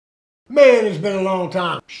Man, it's been a long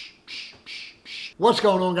time. What's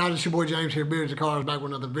going on, guys? It's your boy James here, Beards and Cars, back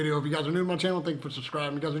with another video. If you guys are new to my channel, thank you for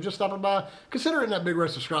subscribing. If you guys are just stopping by, consider hitting that big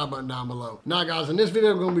red subscribe button down below. Now, guys, in this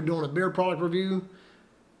video, we're going to be doing a beard product review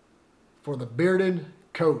for the Bearded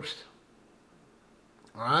Coast.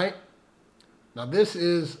 All right? Now, this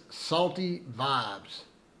is Salty Vibes.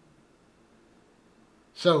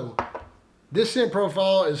 So, this scent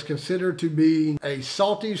profile is considered to be a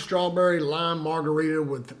salty strawberry lime margarita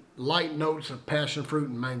with light notes of passion fruit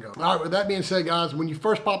and mango. All right, with that being said, guys, when you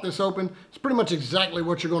first pop this open, it's pretty much exactly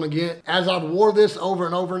what you're gonna get. As I've wore this over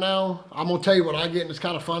and over now, I'm gonna tell you what I get, and it's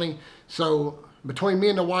kind of funny. So between me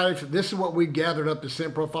and the wife, this is what we gathered up the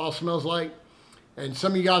scent profile smells like. And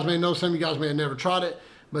some of you guys may know, some of you guys may have never tried it,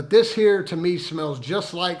 but this here to me smells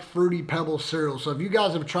just like Fruity Pebbles cereal. So if you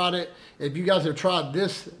guys have tried it, if you guys have tried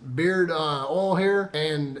this beard oil here,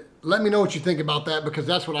 and let me know what you think about that, because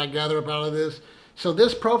that's what I gather up out of this. So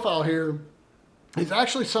this profile here is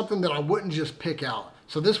actually something that I wouldn't just pick out.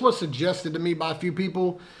 So this was suggested to me by a few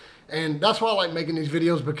people, and that's why I like making these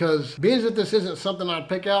videos, because being that this isn't something I'd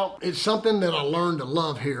pick out, it's something that I learned to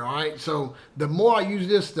love here, all right? So the more I use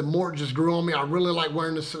this, the more it just grew on me. I really like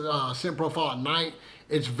wearing this scent profile at night.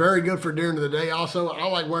 It's very good for during the day also. I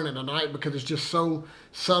like wearing it at night because it's just so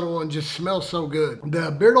subtle and just smells so good.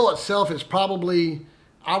 The beard oil itself is probably,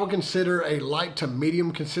 I would consider, a light to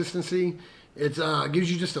medium consistency. It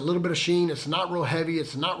gives you just a little bit of sheen. It's not real heavy.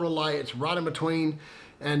 It's not real light. It's right in between.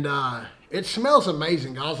 And it smells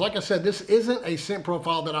amazing, guys. Like I said, this isn't a scent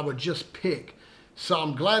profile that I would just pick. So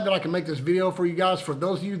I'm glad that I can make this video for you guys. For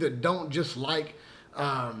those of you that don't just like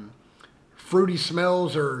fruity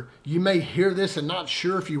smells, or you may hear this and not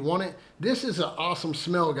sure if you want it, this is an awesome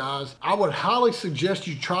smell, guys. I would highly suggest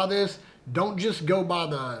you try this. Don't just go by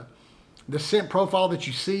the scent profile that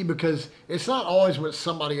you see, because it's not always what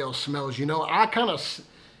somebody else smells. You know, I kind of,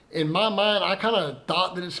 in my mind, I kind of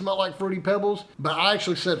thought that it smelled like Fruity Pebbles, but I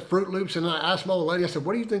actually said Fruit Loops, and then I asked my old lady, I said,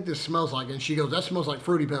 what do you think this smells like? And she goes, that smells like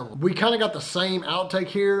Fruity Pebbles. We kind of got the same outtake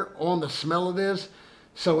here on the smell of this.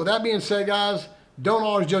 So with that being said, guys, don't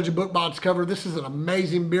always judge a book by its cover. This is an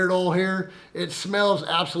amazing beard oil here. It smells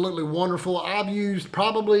absolutely wonderful. I've used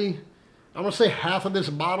probably, I'm gonna say half of this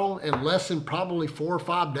bottle in less than probably 4 or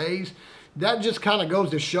 5 days. That just kind of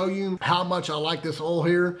goes to show you how much I like this oil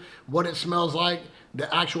here, what it smells like,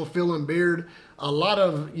 the actual feel in beard. A lot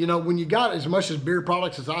of, you know, when you got as much as beard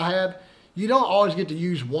products as I have, you don't always get to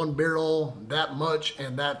use one beard oil that much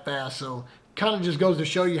and that fast. So kind of just goes to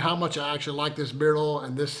show you how much I actually like this beard oil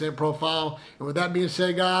and this scent profile. And with that being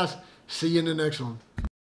said, guys, see you in the next one.